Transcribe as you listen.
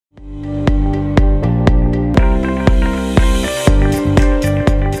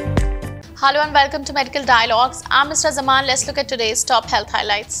Hello and welcome to Medical Dialogues. I'm Mr. Zaman. Let's look at today's top health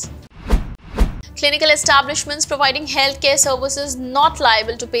highlights. Clinical establishments providing healthcare services not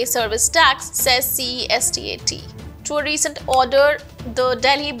liable to pay service tax, says CESTAT. To a recent order, the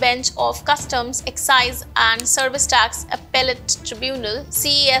Delhi Bench of Customs, Excise and Service Tax Appellate Tribunal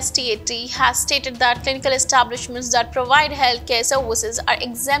 (CESTAT) has stated that clinical establishments that provide healthcare services are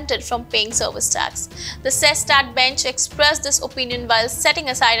exempted from paying service tax. The CESTAT bench expressed this opinion while setting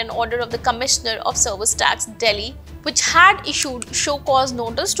aside an order of the Commissioner of Service Tax, Delhi, which had issued show-cause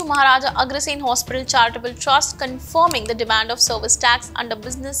notice to Maharaja Agrasen Hospital Charitable Trust confirming the demand of service tax under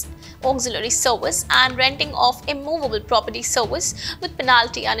business auxiliary service and renting of immovable property service with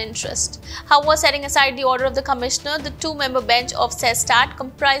penalty and interest. However, setting aside the order of the Commissioner, the two-member bench of CESTAT,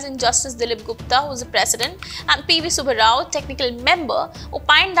 comprising Justice Dilip Gupta, who is the President, and P.V. Subbarao, technical member,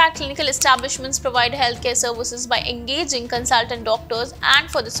 opined that clinical establishments provide healthcare services by engaging consultant doctors, and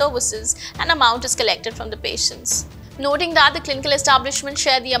for the services, an amount is collected from the patients. Noting that the clinical establishments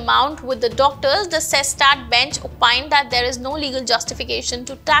share the amount with the doctors, the CESTAT bench opined that there is no legal justification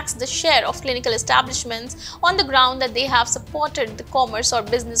to tax the share of clinical establishments on the ground that they have supported the commerce or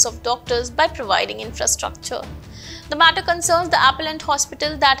business of doctors by providing infrastructure. The matter concerns the Appellate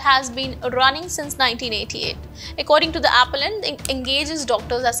hospital that has been running since 1988. According to the Appellate, it engages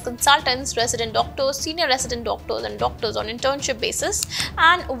doctors as consultants, resident doctors, senior resident doctors and doctors on internship basis,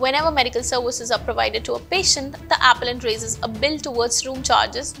 and whenever medical services are provided to a patient, the Appellate raises a bill towards room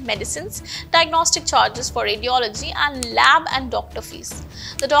charges, medicines, diagnostic charges for radiology and lab and doctor fees.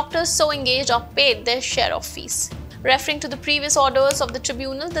 The doctors so engaged are paid their share of fees. Referring to the previous orders of the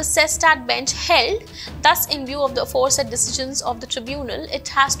tribunal, the CESTAT bench held, thus in view of the aforesaid decisions of the tribunal, it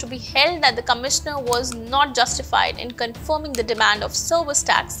has to be held that the Commissioner was not justified in confirming the demand of service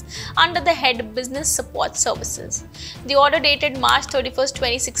tax under the head Business Support Services. The order dated March 31,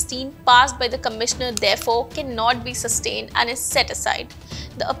 2016, passed by the Commissioner, therefore cannot be sustained and is set aside.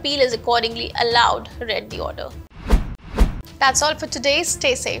 The appeal is accordingly allowed, read the order. That's all for today.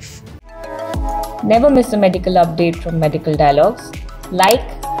 Stay safe. Never miss a medical update from Medical Dialogues. Like,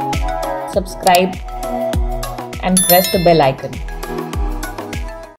 subscribe, and press the bell icon.